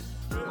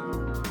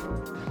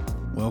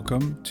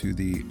Welcome to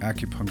the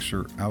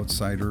Acupuncture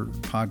Outsider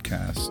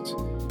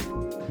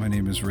podcast. My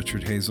name is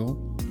Richard Hazel,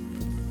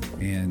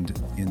 and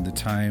in the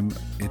time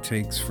it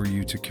takes for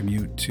you to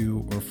commute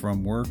to or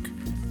from work,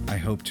 I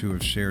hope to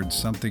have shared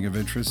something of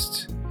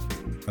interest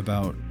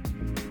about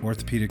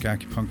orthopedic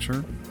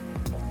acupuncture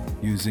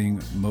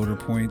using motor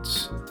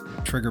points,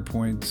 trigger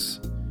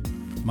points,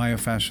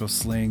 myofascial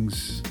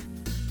slings,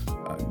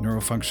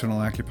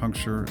 neurofunctional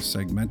acupuncture,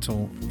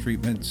 segmental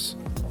treatments,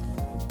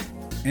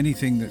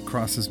 anything that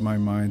crosses my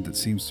mind that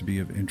seems to be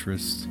of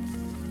interest.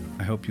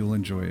 I hope you'll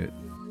enjoy it.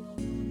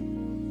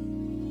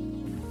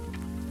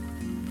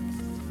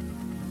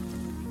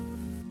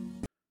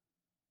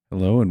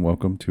 Hello and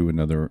welcome to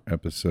another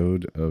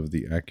episode of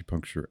the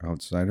Acupuncture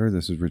Outsider.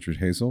 This is Richard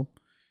Hazel,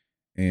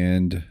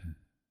 and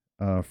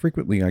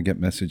frequently I get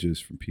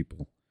messages from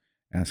people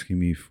asking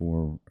me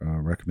for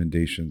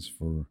recommendations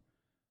for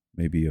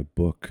maybe a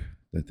book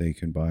that they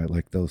can buy.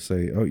 Like they'll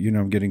say, oh,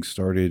 I'm getting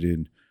started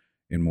in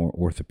more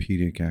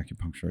orthopedic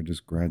acupuncture. I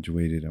just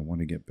graduated. I want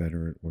to get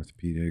better at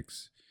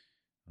orthopedics.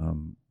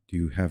 Do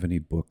you have any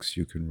books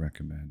you can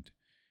recommend?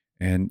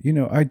 And,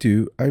 I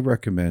do. I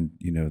recommend,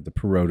 the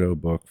Peroto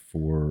book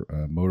for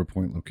motor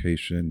point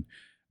location.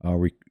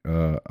 I'll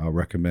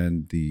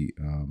recommend the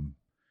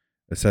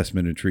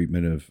assessment and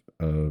treatment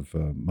of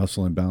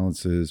muscle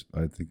imbalances.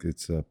 I think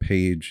it's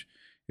Paige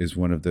is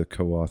one of the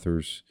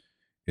co-authors.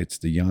 It's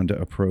the Yanda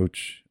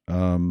approach.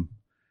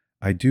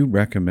 I do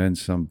recommend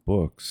some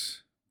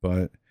books,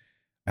 but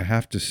I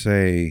have to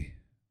say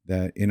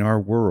that in our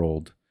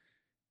world,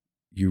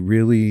 you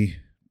really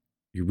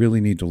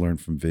need to learn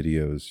from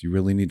videos. You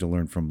really need to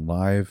learn from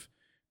live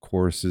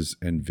courses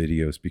and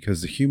videos,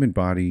 because the human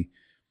body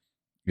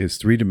is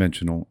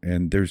three-dimensional,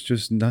 and there's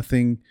just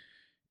nothing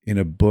in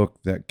a book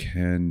that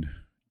can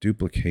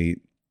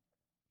duplicate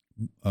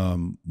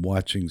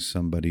watching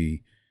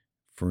somebody,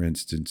 for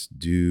instance,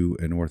 do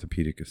an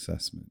orthopedic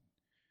assessment.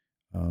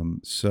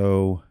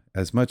 So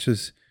as much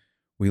as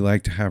we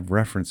like to have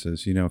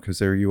references, because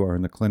there you are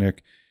in the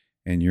clinic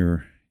and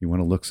you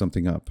want to look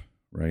something up,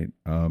 right?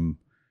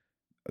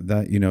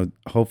 That,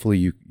 hopefully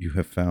you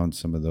have found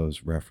some of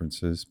those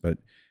references. But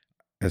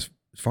as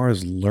far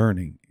as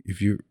learning,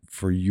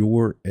 for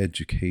your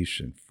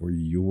education, for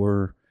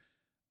your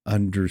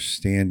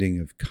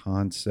understanding of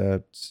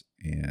concepts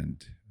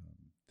and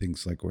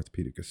things like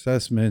orthopedic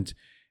assessment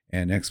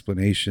and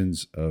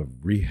explanations of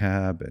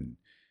rehab and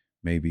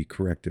maybe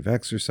corrective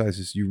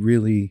exercises, you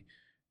really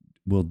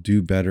will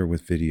do better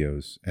with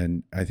videos.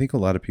 And I think a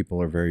lot of people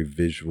are very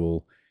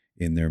visual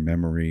in their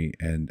memory,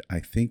 and I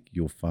think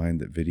you'll find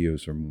that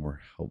videos are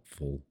more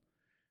helpful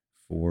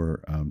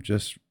for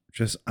just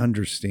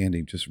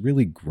understanding, just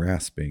really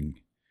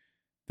grasping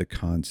the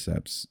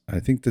concepts.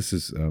 I think this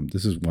is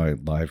why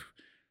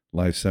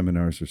live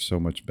seminars are so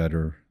much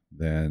better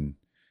than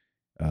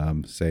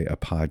say a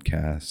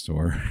podcast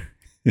or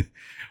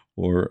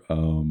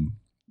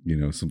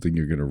something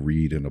you're going to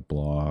read in a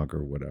blog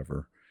or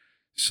whatever.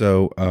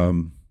 So I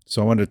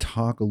want to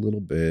talk a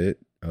little bit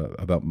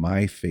about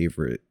my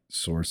favorite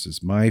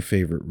sources, my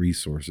favorite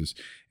resources.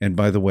 And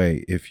by the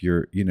way, if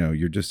you're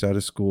just out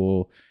of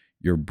school,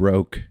 you're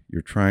broke,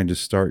 you're trying to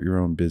start your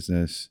own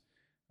business,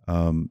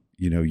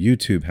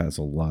 YouTube has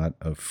a lot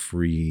of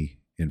free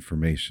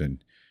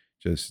information.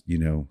 Just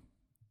do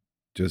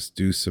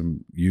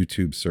some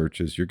YouTube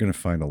searches. You're going to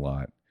find a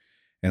lot.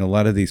 And a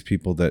lot of these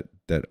people that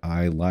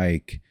I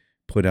like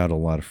put out a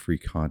lot of free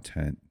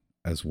content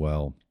as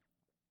well.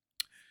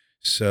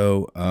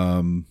 So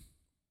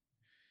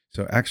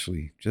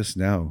actually, just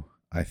now,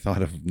 I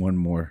thought of one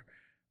more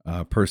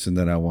person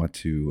that I want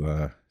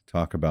to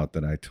talk about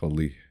that I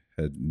totally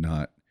had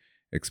not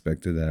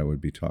expected that I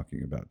would be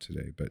talking about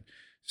today. But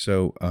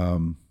so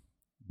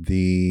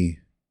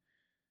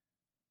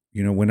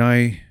when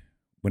I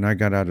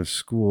got out of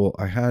school,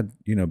 I had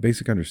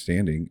basic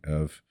understanding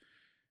of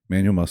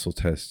manual muscle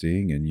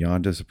testing and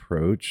Yanda's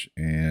approach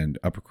and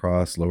upper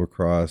cross, lower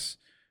cross,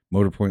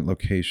 motor point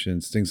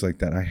locations, things like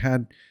that. I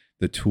had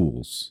the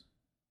tools,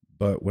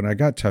 but when I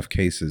got tough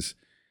cases,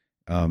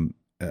 I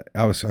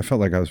felt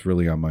like I was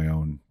really on my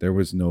own. There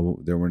were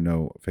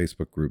no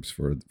Facebook groups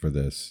for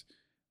this.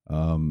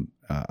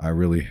 I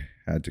really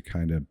had to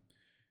kind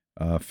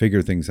of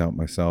figure things out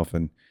myself.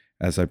 And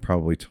as I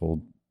probably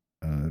told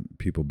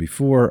people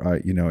before,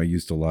 I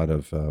used a lot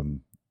of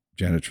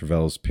Janet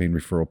Travell's pain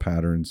referral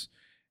patterns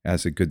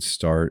as a good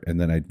start,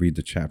 and then I'd read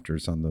the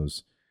chapters on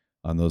those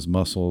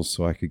muscles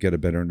so I could get a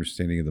better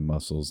understanding of the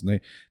muscles. And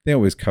they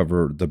always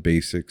cover the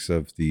basics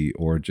of the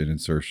origin,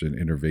 insertion,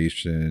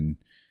 innervation,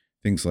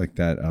 things like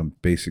that,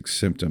 basic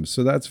symptoms.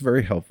 So that's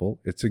very helpful.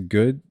 It's a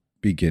good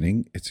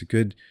beginning. It's a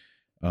good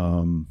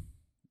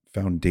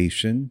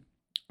foundation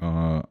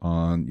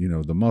on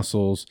the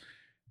muscles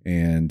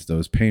and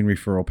those pain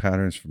referral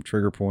patterns from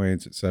trigger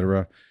points,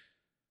 etc.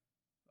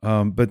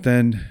 But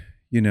then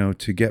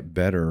to get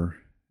better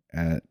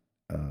at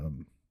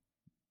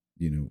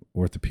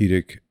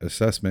orthopedic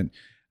assessment,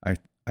 I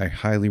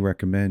highly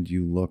recommend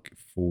you look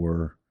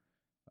for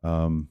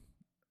a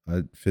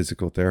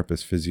physical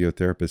therapist,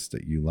 physiotherapist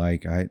that you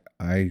like. I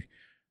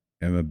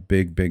am a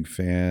big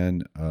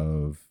fan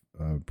of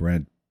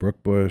Brent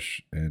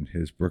Brookbush and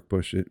his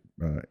Brookbush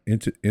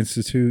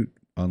Institute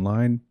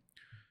online.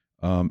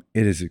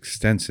 It is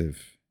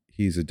extensive.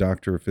 He's a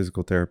doctor of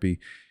physical therapy.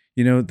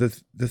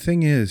 The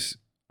thing is,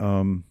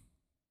 um,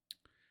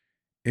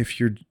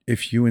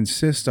 if you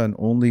insist on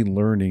only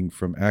learning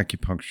from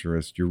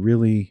acupuncturists, you're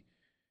really,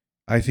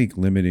 I think,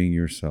 limiting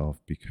yourself,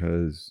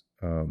 because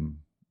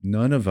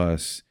none of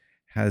us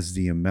has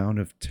the amount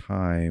of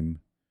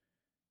time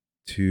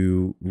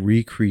to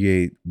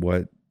recreate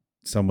what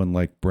someone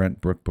like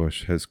Brent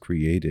Brookbush has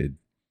created.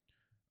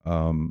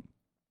 Um,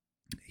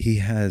 he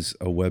has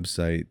a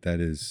website that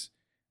is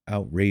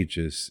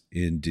outrageous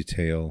in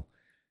detail.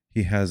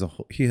 He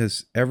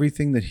has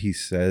everything that he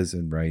says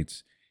and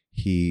writes.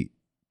 He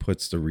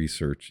puts the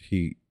research.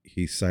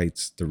 He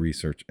cites the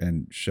research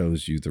and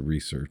shows you the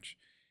research.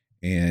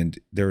 And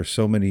there are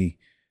so many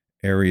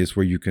areas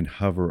where you can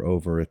hover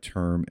over a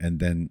term, and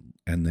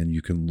then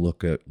you can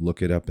look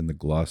it up in the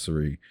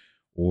glossary,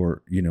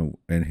 or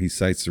and he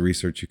cites the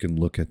research. You can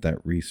look at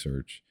that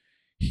research.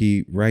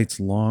 He writes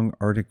long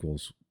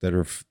articles that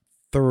are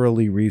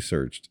thoroughly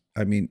researched.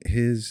 I mean,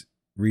 his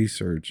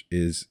research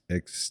is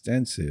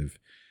extensive,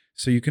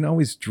 so you can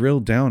always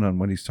drill down on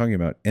what he's talking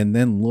about and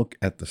then look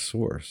at the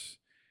source,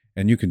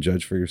 and you can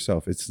judge for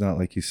yourself. It's not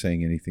like he's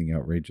saying anything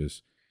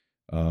outrageous.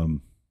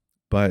 um,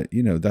 but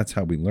that's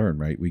how we learn,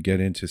 right? We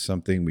get into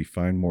something, we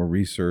find more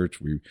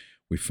research,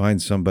 we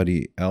find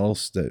somebody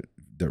else that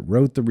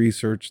wrote the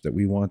research that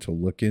we want to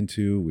look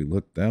into, we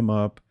look them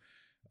up.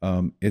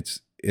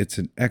 It's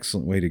an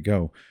excellent way to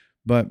go.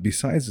 But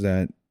besides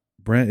that,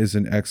 Brent is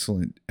an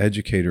excellent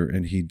educator,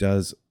 and he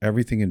does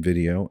everything in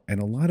video, and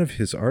a lot of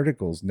his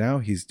articles now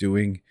he's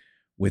doing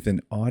with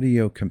an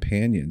audio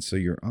companion. So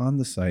you're on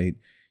the site,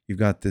 you've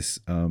got this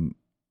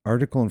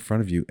article in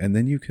front of you, and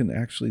then you can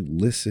actually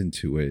listen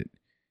to it,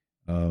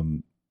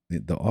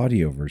 the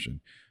audio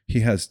version. He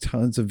has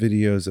tons of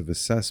videos of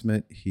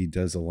assessment. He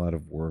does a lot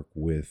of work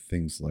with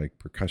things like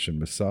percussion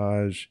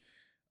massage,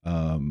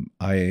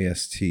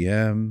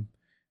 IASTM.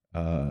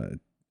 Uh,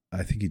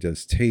 I think he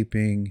does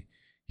taping.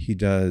 He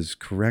does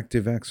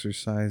corrective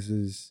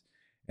exercises.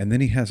 And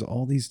then he has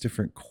all these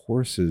different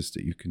courses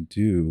that you can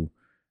do.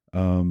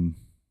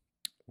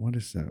 What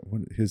is that?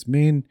 His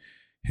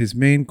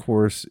main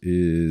course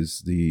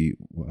is the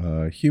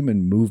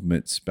human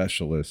movement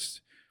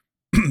specialist,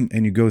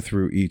 and you go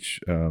through each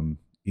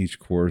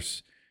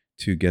course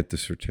to get the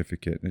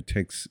certificate, and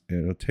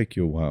it'll take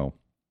you a while.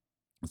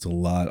 It's a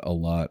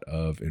lot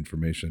of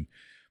information,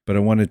 but I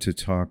wanted to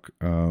talk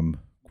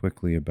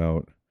quickly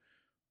about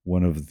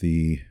one of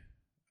the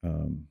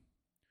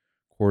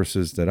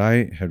courses that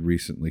I had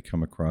recently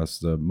come across,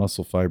 the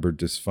muscle fiber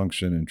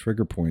dysfunction and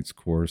trigger points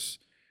course,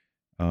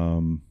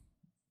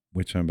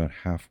 which I'm about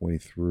halfway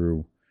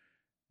through.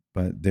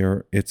 But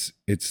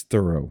it's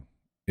thorough.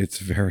 It's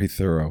very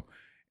thorough.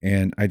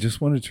 And I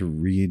just wanted to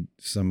read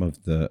some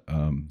of the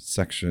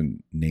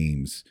section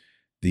names.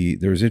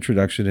 There's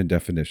introduction and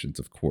definitions,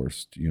 of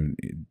course.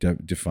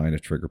 Define a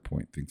trigger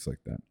point, things like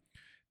that.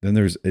 Then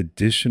there's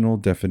additional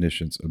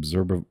definitions,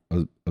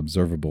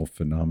 observable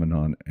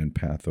phenomenon, and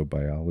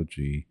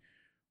pathobiology,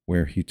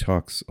 where he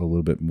talks a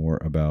little bit more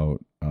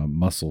about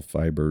muscle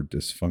fiber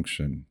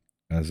dysfunction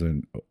as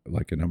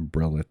like an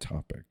umbrella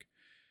topic.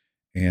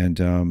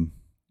 And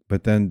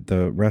but then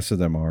the rest of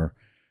them are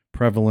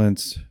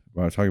prevalence,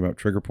 talking about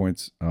trigger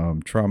points,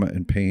 trauma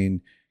and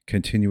pain,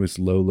 continuous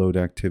low load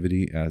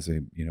activity as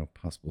a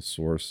possible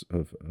source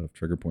of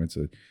trigger points.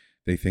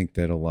 They think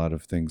that a lot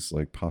of things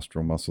like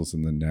postural muscles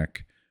in the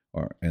neck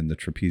and the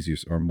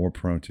trapezius are more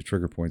prone to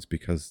trigger points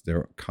because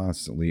they're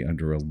constantly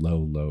under a low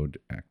load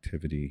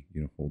activity,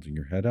 holding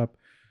your head up.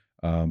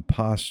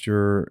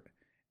 Posture,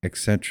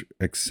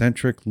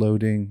 eccentric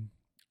loading,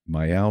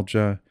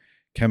 myalgia,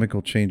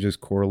 chemical changes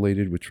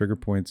correlated with trigger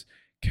points,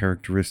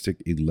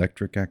 characteristic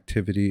electric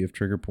activity of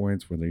trigger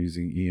points where they're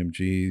using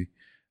EMG,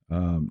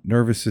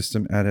 nervous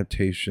system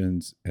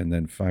adaptations, and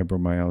then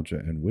fibromyalgia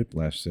and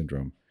whiplash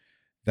syndrome.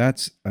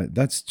 That's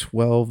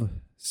 12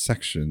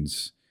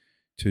 sections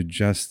to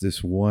just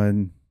this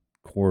one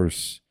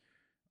course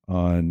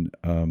on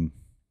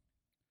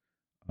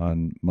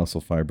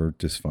muscle fiber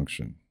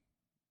dysfunction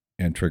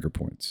and trigger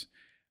points.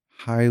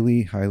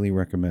 Highly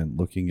recommend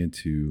looking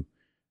into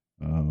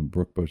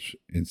Brookbush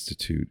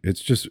Institute.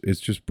 It's just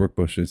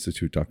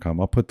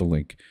brookbushinstitute.com. I'll put the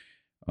link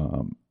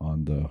on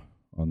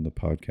the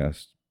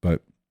podcast.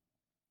 But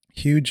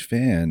huge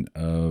fan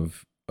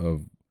of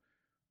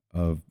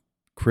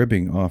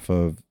cribbing off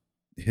of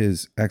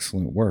his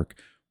excellent work.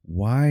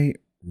 Why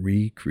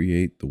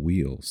recreate the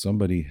wheel?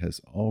 Somebody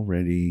has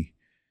already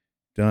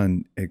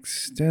done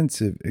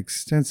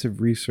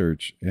extensive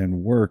research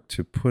and work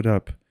to put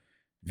up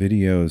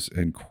videos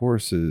and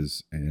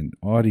courses and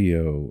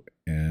audio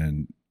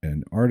and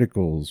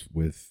articles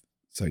with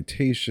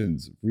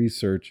citations,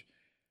 research.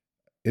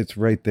 It's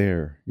right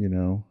there,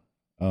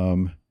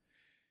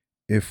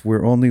 if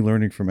we're only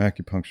learning from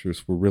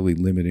acupuncturists, we're really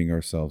limiting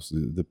ourselves.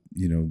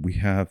 We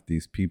have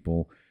these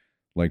people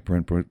like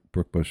Brent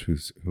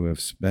Brookbush who have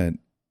spent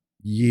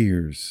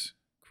years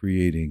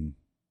creating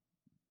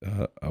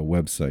a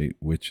website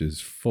which is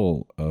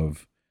full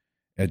of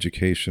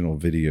educational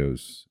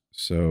videos.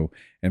 So,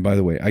 and by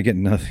the way, I get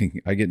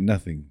nothing. I get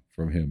nothing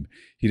from him.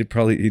 He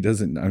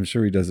doesn't. I'm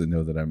sure he doesn't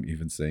know that I'm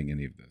even saying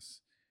any of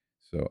this.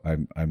 So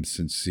I'm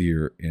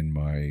sincere in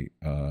my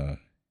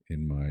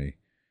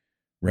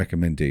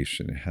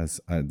recommendation. It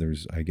has I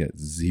get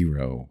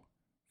zero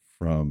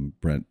from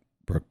Brent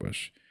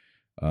Brookbush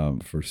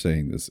for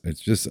saying this.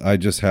 It's just I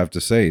just have to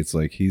say it's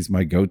like he's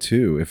my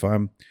go-to if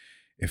I'm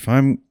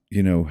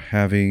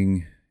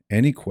having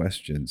any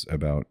questions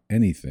about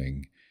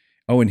anything.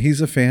 Oh, and he's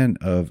a fan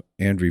of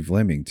Andrew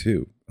Fleming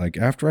too. Like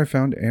after I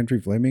found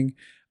Andrew Fleming,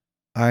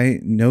 I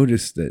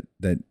noticed that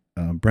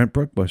Brent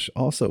Brookbush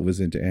also was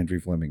into Andrew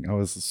Fleming. I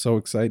was so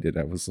excited.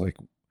 I was like,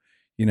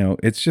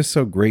 it's just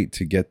so great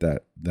to get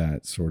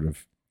that sort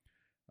of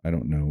I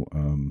don't know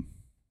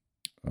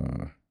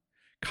uh,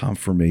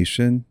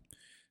 confirmation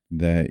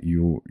that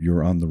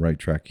you're on the right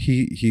track.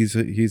 He's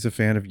a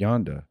fan of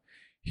Yonda.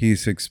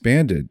 He's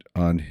expanded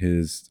on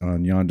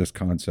Yonda's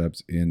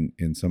concepts in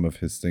some of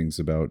his things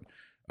about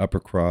upper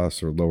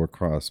cross or lower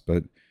cross,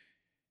 but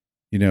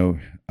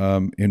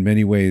in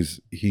many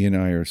ways, he and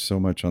I are so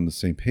much on the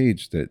same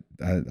page that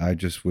I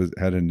just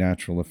had a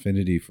natural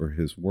affinity for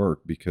his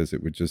work because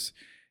it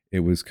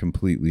was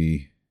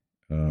completely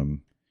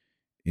um,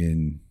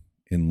 in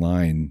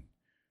line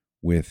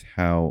with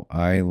how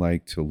I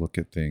like to look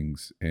at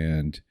things,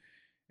 and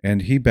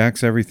he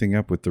backs everything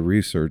up with the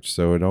research,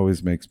 so it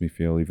always makes me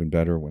feel even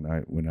better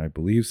when I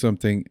believe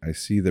something. I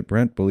see that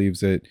Brent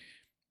believes it,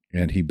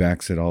 and he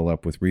backs it all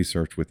up with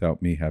research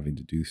without me having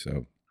to do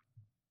so.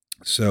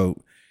 So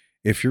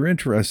if you're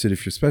interested,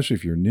 especially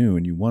if you're new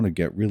and you want to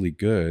get really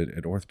good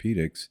at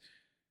orthopedics,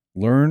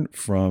 learn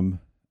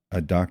from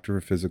a doctor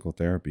of physical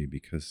therapy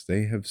because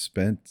they have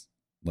spent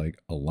like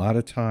a lot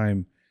of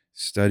time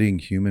studying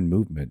human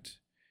movement.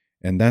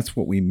 And that's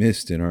what we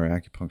missed in our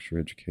acupuncture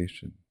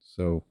education.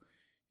 So,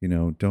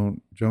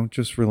 don't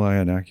just rely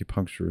on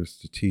acupuncturists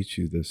to teach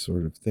you this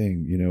sort of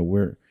thing.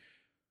 Where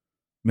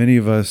many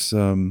of us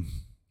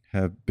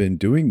have been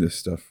doing this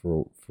stuff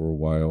for a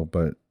while,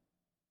 but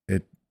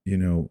it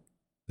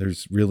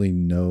there's really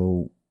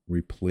no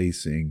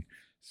replacing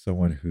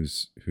someone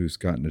who's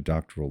gotten a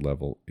doctoral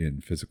level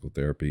in physical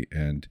therapy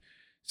and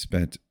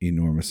spent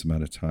enormous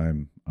amount of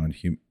time on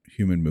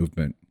human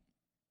movement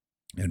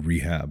and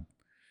rehab.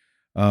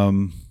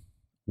 um,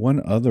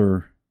 one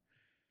other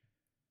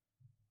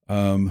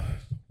um,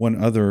 one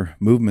other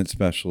movement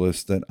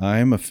specialist that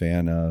I'm a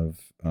fan of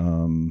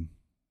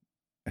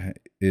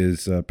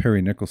is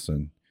Perry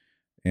Nicholson,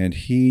 and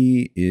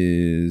he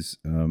is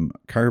a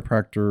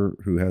chiropractor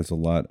who has a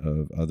lot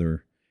of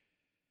other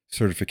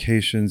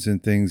certifications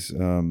and things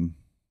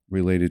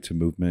related to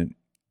movement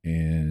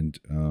and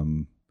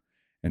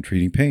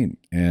treating pain.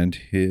 And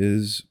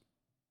his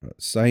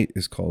site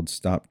is called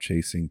Stop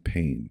Chasing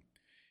Pain.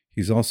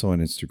 He's also on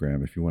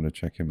Instagram if you want to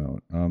check him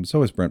out.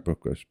 So is Brent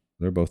Brookbush.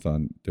 They're both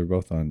on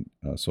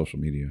social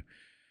media.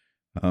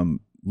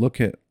 Look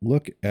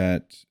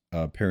at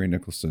Perry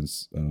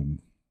Nicholson's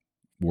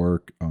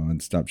work on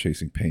Stop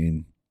Chasing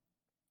Pain.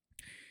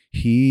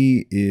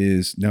 He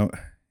is now.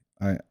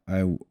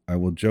 I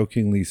will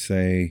jokingly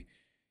say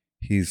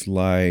he's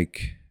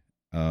like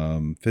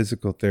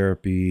physical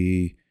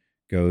therapy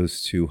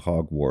goes to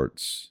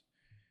Hogwarts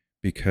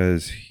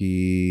because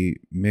he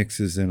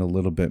mixes in a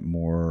little bit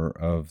more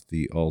of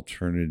the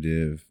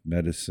alternative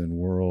medicine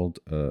world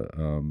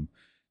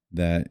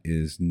that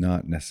is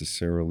not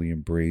necessarily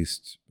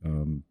embraced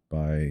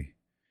by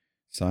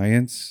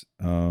science.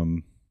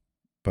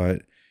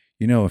 But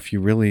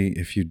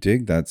if you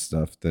dig that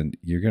stuff, then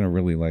you're gonna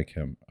really like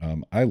him.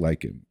 I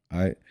like him.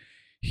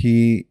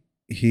 He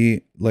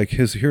like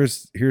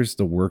here's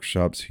the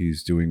workshops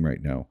he's doing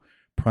right now: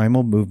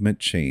 primal movement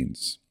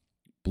chains,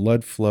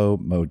 blood flow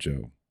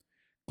mojo,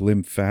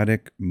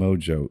 glymphatic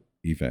mojo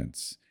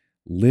events,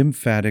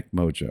 lymphatic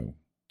mojo,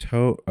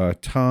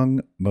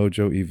 tongue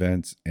mojo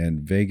events,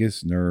 and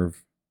vagus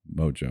nerve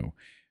mojo.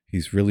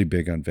 He's really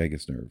big on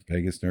vagus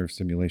nerve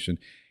stimulation.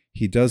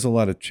 He does a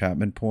lot of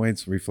Chapman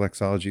points,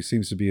 reflexology.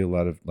 Seems to be a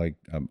lot of like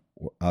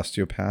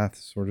osteopath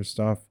sort of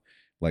stuff,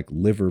 like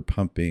liver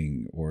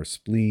pumping or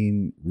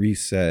spleen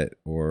reset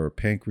or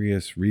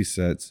pancreas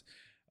resets.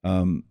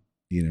 I'm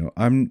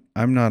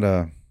not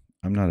a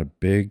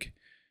big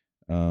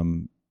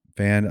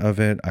fan of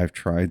it. I've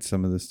tried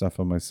some of the stuff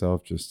on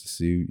myself just to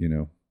see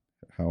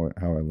how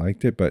I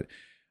liked it. But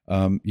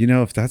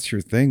if that's your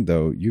thing,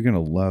 though, you're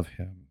gonna love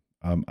him.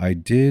 I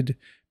did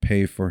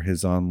pay for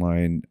his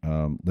online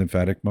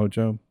lymphatic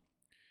mojo,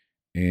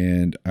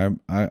 and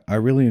I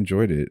really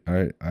enjoyed it.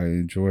 I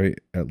enjoy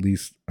at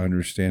least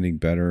understanding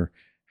better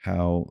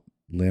how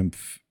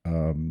lymph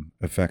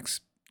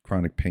affects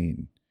chronic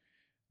pain.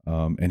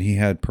 And he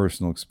had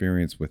personal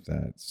experience with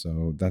that.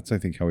 So that's, I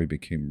think, how he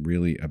became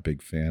really a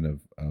big fan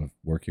of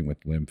working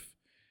with lymph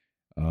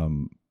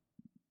um,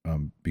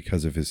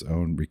 because of his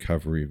own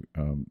recovery,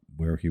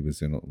 where he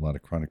was in a lot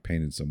of chronic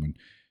pain, and someone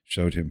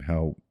showed him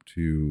how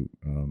to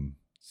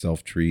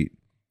self treat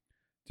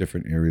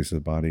different areas of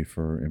the body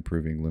for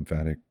improving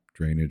lymphatic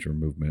drainage or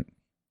movement.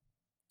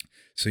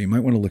 So you might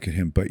want to look at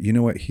him. But you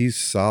know what? He's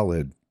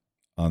solid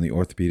on the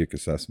orthopedic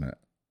assessment.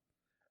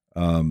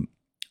 Um,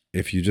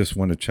 if you just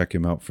want to check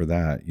him out for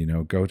that,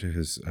 go to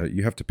his.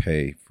 You have to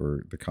pay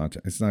for the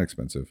content. It's not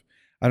expensive.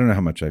 I don't know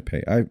how much I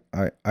pay.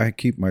 I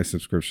keep my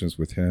subscriptions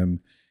with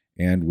him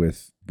and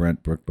with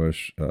Brent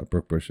Brookbush,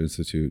 Brookbush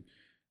Institute,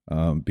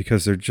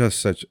 because they're just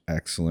such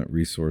excellent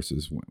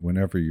resources.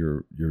 Whenever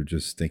you're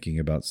just thinking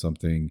about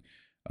something,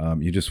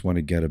 you just want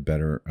to get a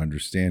better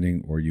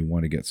understanding, or you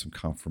want to get some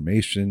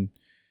confirmation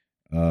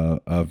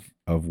of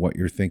what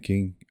you're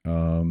thinking.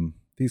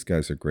 These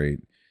guys are great.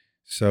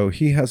 So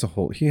he has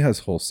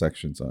whole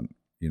sections on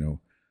you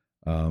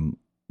know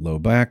low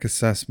back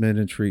assessment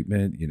and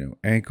treatment,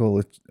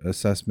 ankle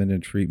assessment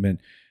and treatment.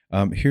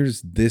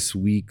 Here's this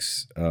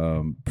week's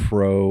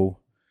pro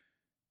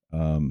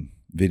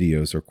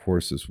videos or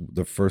courses.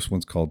 The first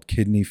one's called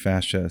Kidney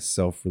Fascia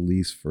Self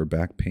Release for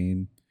Back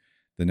Pain.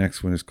 The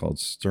next one is called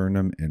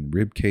Sternum and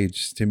Rib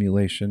Cage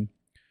Stimulation.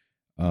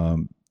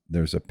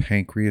 There's a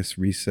pancreas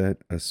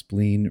reset, a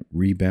spleen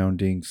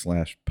rebounding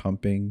 /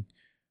 pumping,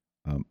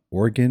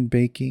 organ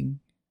baking,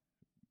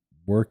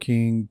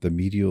 working the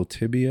medial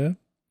tibia,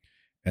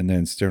 and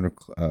then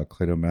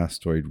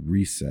sternocleidomastoid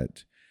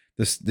reset.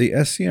 The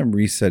SCM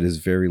reset is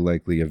very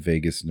likely a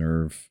vagus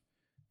nerve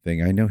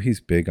thing. I know he's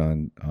big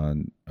on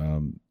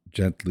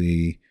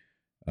gently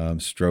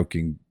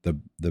stroking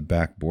the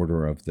back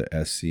border of the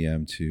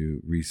SCM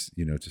to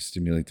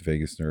stimulate the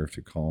vagus nerve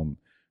to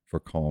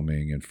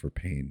calming and for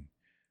pain.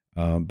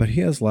 But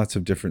he has lots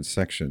of different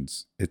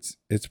sections. It's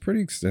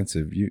pretty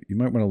extensive. You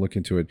might want to look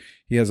into it.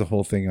 He has a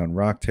whole thing on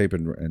rock tape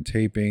and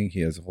taping. He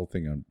has a whole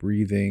thing on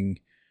breathing,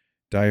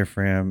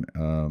 diaphragm,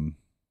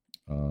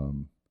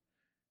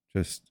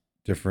 just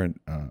different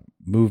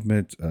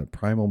movement,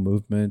 primal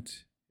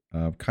movement,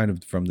 kind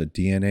of from the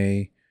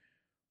DNA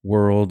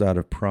world out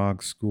of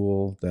Prague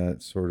school.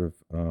 That sort of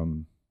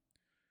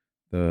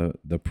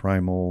the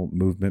primal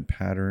movement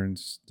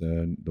patterns,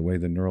 the way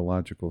the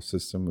neurological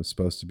system was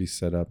supposed to be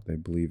set up. They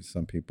believe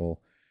some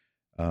people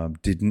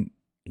didn't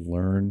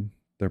learn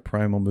their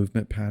primal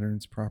movement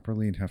patterns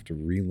properly and have to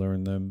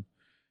relearn them.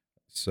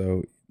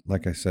 So,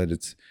 like I said,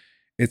 it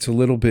gets a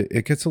little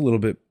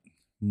bit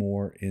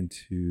more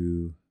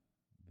into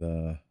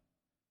the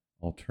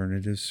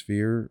alternative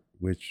sphere,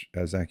 which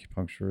as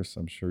acupuncturists,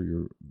 I'm sure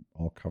you're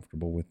all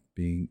comfortable with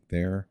being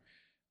there.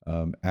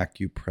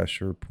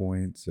 Acupressure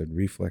points and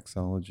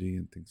reflexology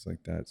and things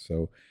like that.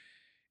 So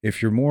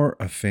if you're more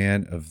a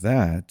fan of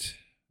that,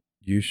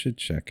 you should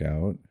check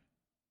out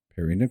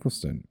Perry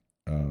Nicholson,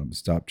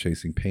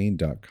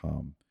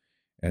 stopchasingpain.com,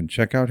 and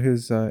check out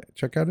his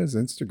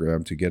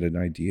Instagram to get an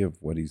idea of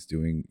what he's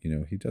doing.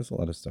 He does a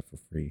lot of stuff for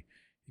free.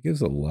 He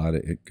gives a lot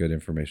of good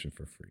information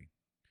for free.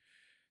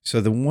 So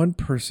the one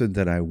person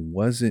that I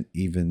wasn't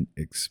even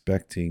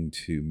expecting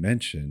to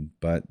mention,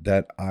 but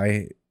that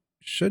I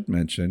should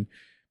mention,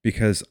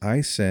 because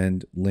I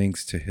send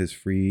links to his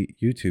free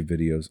YouTube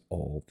videos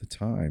all the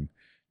time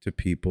to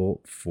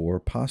people for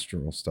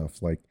postural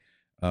stuff, like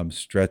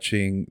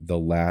stretching the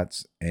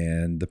lats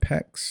and the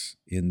pecs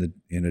in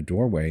a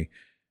doorway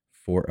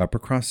for upper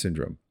cross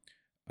syndrome.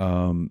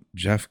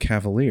 Jeff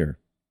Cavalier,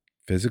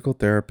 physical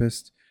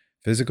therapist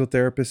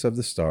of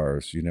the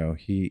stars.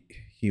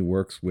 He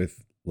works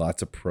with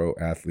lots of pro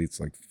athletes,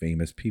 like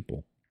famous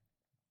people,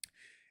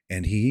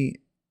 and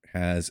he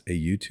has a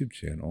YouTube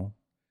channel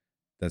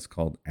that's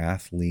called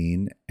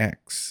Athlean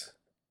X.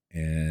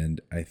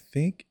 And I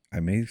think I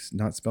may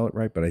not spell it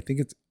right, but I think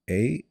it's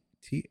ATHLENEX.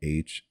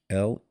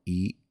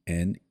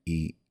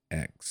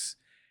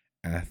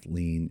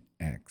 Athlean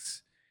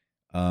X.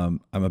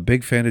 I'm a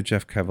big fan of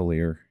Jeff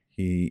Cavalier.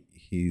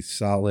 He's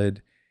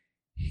solid.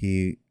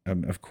 He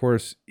of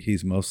course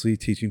he's mostly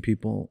teaching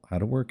people how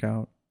to work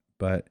out,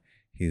 but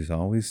he's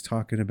always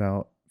talking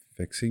about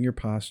fixing your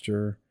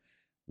posture,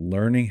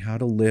 learning how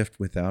to lift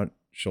without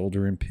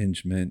shoulder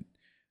impingement,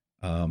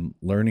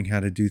 learning how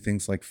to do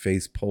things like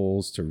face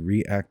pulls to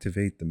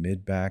reactivate the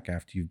mid back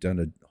after you've done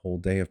a whole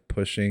day of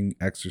pushing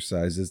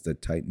exercises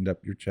that tightened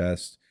up your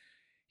chest.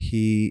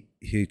 He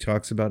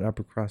talks about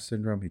upper cross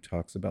syndrome. He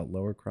talks about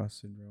lower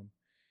cross syndrome.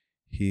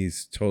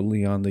 He's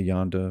totally on the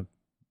Yonda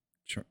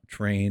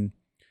train,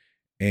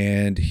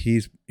 and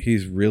he's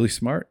really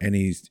smart, and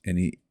he's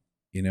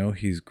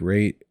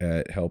great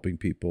at helping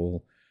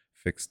people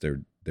fix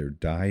their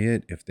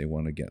diet. If they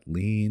want to get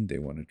lean, they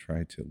want to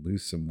try to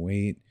lose some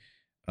weight.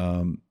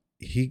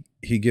 He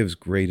gives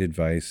great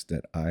advice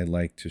that I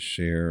like to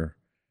share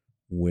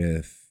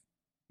with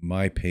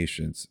my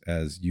patients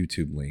as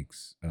YouTube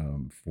links,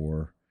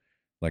 for,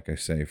 like I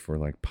say, for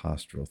like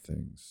postural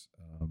things.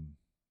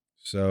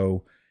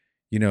 So,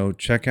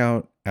 check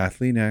out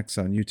Athlean X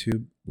on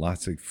YouTube.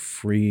 Lots of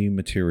free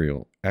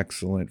material,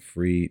 excellent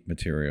free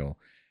material.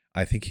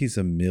 I think he's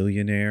a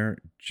millionaire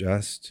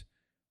just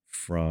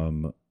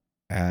from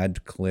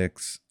ad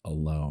clicks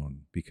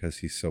alone because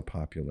he's so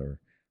popular.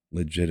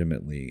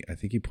 Legitimately, I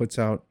think he puts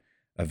out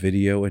a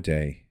video a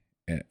day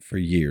for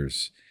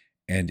years,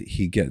 and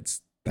he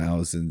gets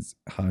thousands,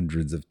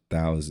 hundreds of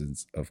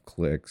thousands of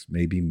clicks,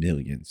 maybe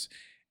millions.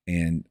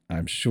 And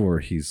I'm sure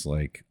he's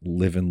like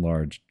living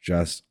large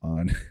just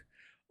on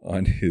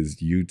on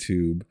his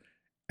YouTube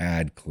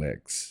ad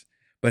clicks.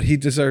 But he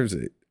deserves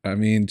it. I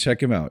mean,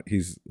 check him out.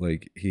 He's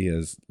like he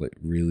has like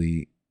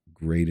really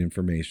great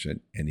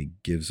information and he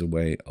gives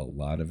away a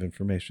lot of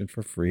information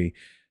for free.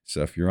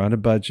 So if you're on a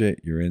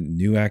budget, you're in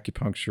new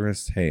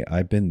acupuncturist, hey,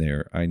 I've been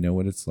there. I know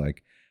what it's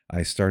like.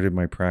 I started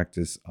my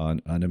practice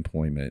on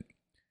unemployment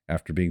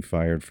after being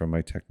fired from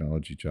my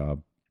technology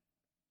job.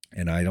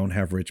 And I don't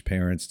have rich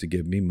parents to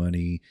give me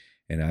money.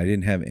 And I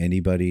didn't have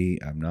anybody.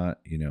 I'm not,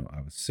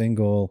 I was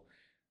single,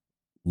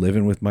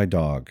 living with my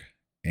dog,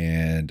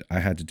 and I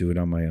had to do it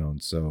on my own.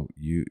 So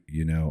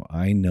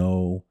I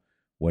know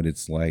what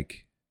it's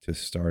like to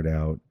start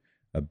out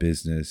a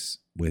business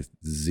with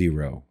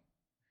zero.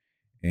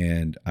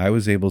 And I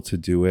was able to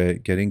do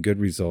it. Getting good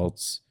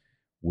results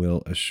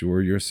will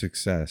assure your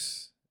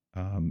success.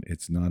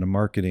 It's not a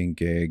marketing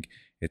gig.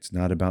 It's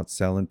not about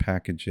selling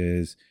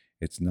packages.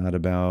 It's not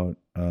about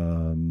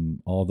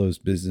all those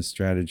business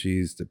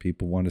strategies that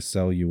people want to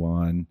sell you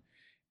on.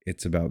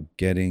 It's about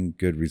getting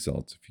good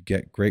results. If you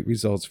get great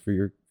results for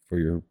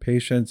your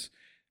patients,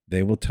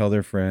 they will tell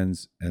their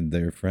friends, and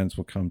their friends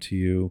will come to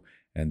you,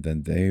 and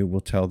then they will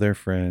tell their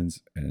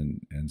friends,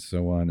 and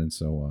so on and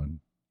so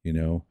on. You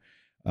know,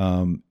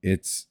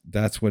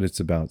 that's what it's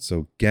about.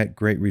 So get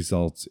great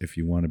results if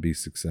you want to be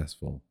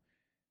successful.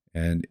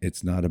 And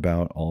it's not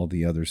about all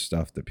the other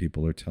stuff that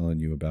people are telling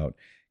you about.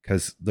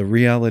 Because the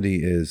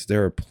reality is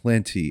there are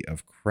plenty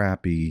of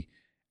crappy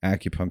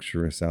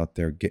acupuncturists out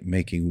there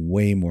making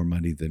way more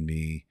money than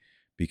me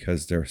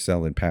because they're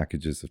selling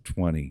packages of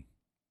 20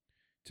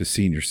 to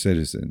senior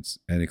citizens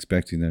and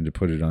expecting them to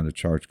put it on a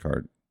charge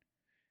card.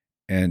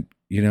 And,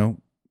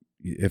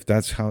 if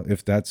that's how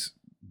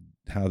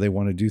they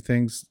want to do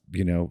things,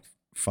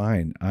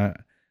 fine. I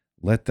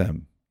let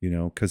them,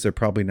 because they're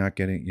probably not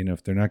getting,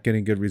 if they're not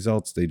getting good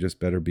results, they just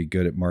better be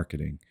good at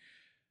marketing.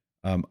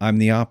 I'm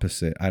the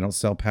opposite. I don't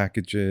sell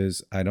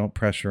packages. I don't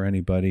pressure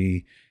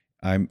anybody.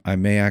 I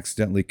may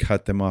accidentally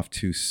cut them off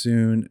too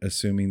soon,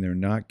 assuming they're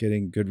not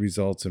getting good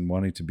results and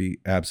wanting to be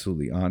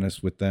absolutely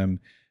honest with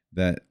them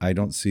that I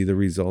don't see the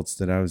results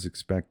that I was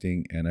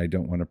expecting, and I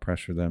don't want to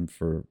pressure them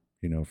for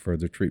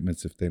further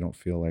treatments if they don't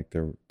feel like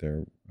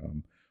they're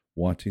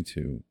wanting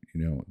to.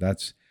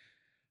 That's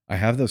I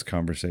have those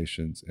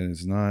conversations, and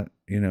it's not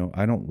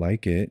I don't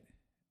like it,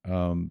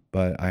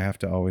 but I have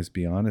to always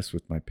be honest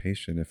with my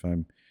patient if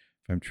I'm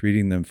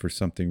treating them for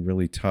something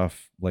really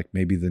tough, like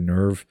maybe their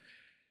nerve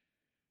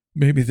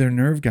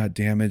got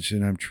damaged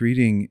and I'm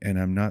treating and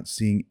I'm not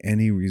seeing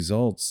any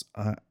results.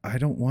 I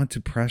don't want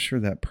to pressure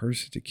that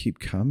person to keep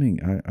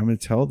coming. I'm going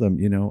to tell them,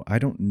 I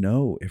don't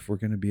know if we're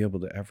going to be able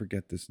to ever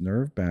get this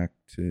nerve back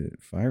to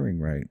firing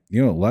right.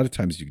 A lot of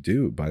times you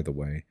do, by the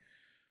way,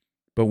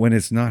 but when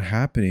it's not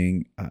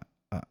happening, I,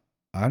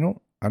 I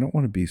don't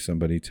want to be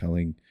somebody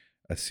telling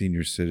a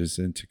senior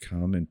citizen to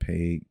come and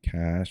pay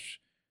cash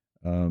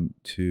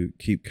to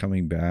keep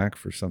coming back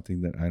for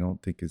something that I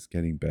don't think is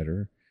getting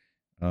better.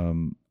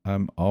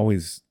 I'm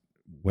always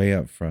way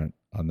up front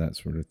on that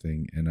sort of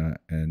thing.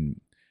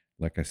 And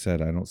like I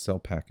said, I don't sell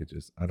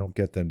packages. I don't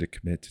get them to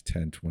commit to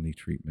 10, 20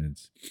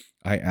 treatments.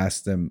 I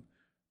ask them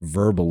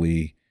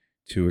verbally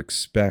to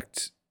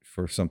expect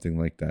for something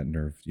like that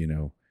nerve,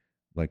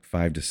 like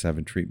 5 to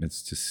 7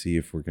 treatments to see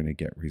if we're going to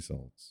get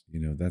results.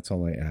 That's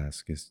all I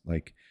ask is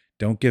like,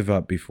 don't give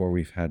up before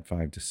we've had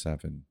 5 to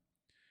 7.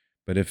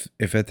 But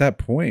if at that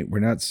point we're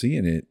not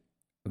seeing it,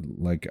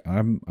 like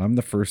I'm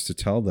the first to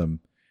tell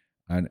them,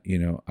 I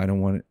don't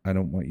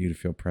want you to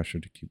feel pressure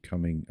to keep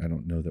coming. I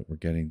don't know that we're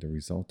getting the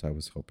result I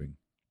was hoping.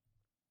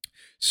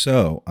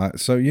 So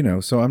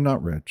I'm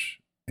not rich,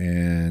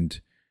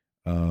 and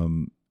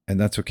and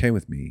that's okay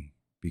with me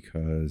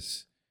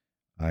because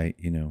I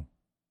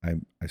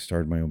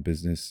started my own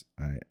business.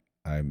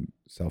 I'm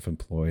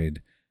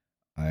self-employed.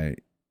 I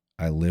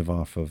I live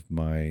off of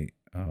my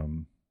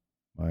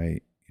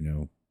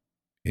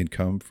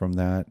income from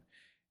that,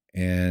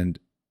 and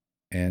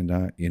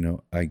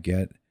I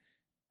get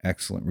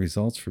excellent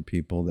results for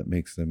people that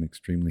makes them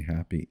extremely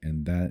happy,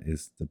 and that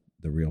is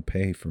the real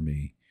pay for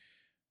me.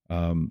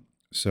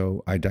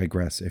 So I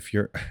digress. If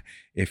you're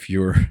if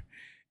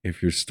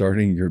you're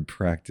starting your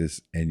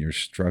practice and you're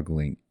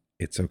struggling,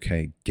 it's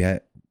okay.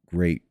 Get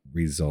great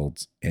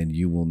results and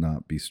you will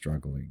not be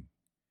struggling.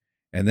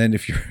 And then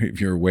if you're if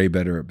you're way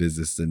better at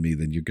business than me,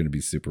 then you're going to be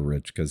super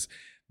rich because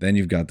then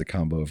you've got the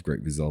combo of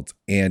great results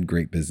and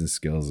great business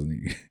skills,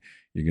 and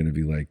you're going to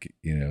be like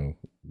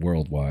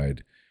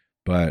worldwide.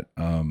 But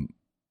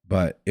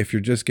if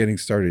you're just getting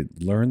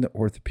started, learn the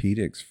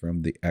orthopedics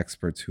from the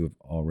experts who have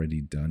already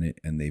done it,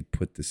 and they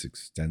put this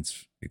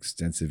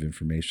extensive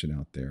information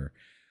out there.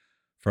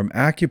 From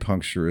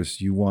acupuncturists,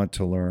 you want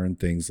to learn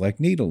things like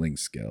needling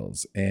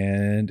skills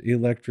and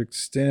electric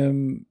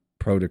stim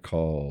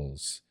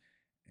protocols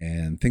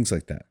and things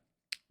like that,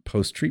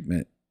 post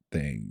treatment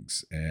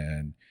things.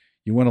 And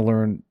you want to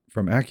learn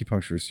from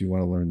acupuncturists, you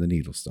want to learn the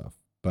needle stuff.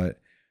 But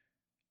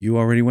you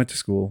already went to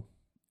school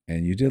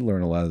and you did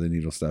learn a lot of the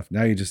needle stuff.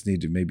 Now you just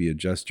need to maybe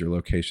adjust your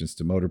locations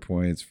to motor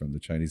points from the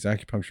Chinese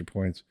acupuncture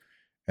points.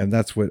 And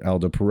that's what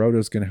Aldo Perotta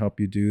is going to help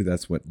you do.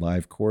 That's what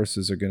live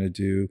courses are going to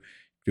do.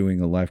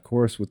 Doing a live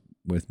course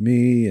with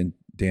me and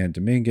Dan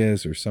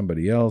Dominguez or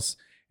somebody else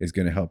is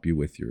going to help you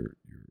with your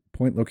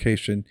point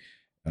location,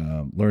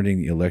 learning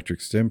the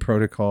electric stim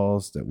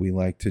protocols that we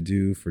like to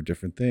do for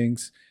different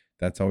things.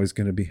 That's always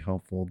going to be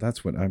helpful.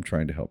 That's what I'm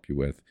trying to help you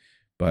with.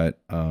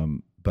 But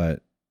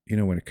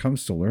when it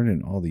comes to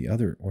learning all the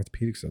other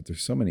orthopedic stuff,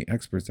 there's so many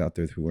experts out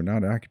there who are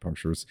not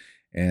acupuncturists.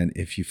 And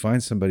if you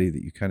find somebody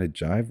that you kind of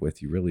jive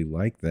with, you really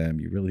like them,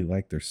 you really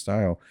like their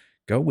style,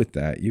 go with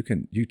that.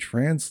 You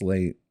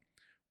translate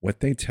what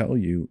they tell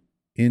you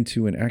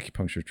into an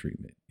acupuncture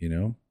treatment,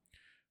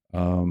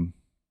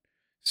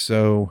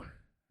 So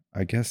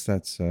I guess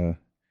that's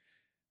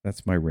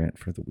my rant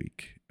for the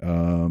week.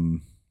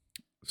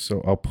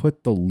 So I'll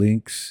put the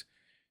links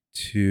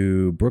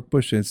to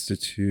Brookbush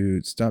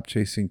Institute, Stop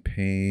Chasing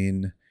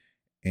Pain,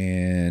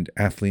 and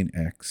Athlean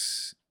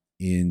X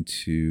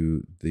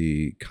into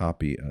the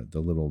copy,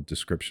 the little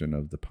description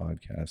of the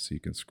podcast, so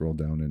you can scroll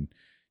down and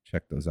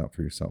check those out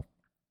for yourself.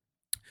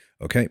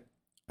 Okay.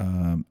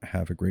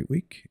 Have a great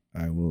week.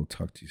 I will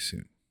talk to you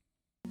soon.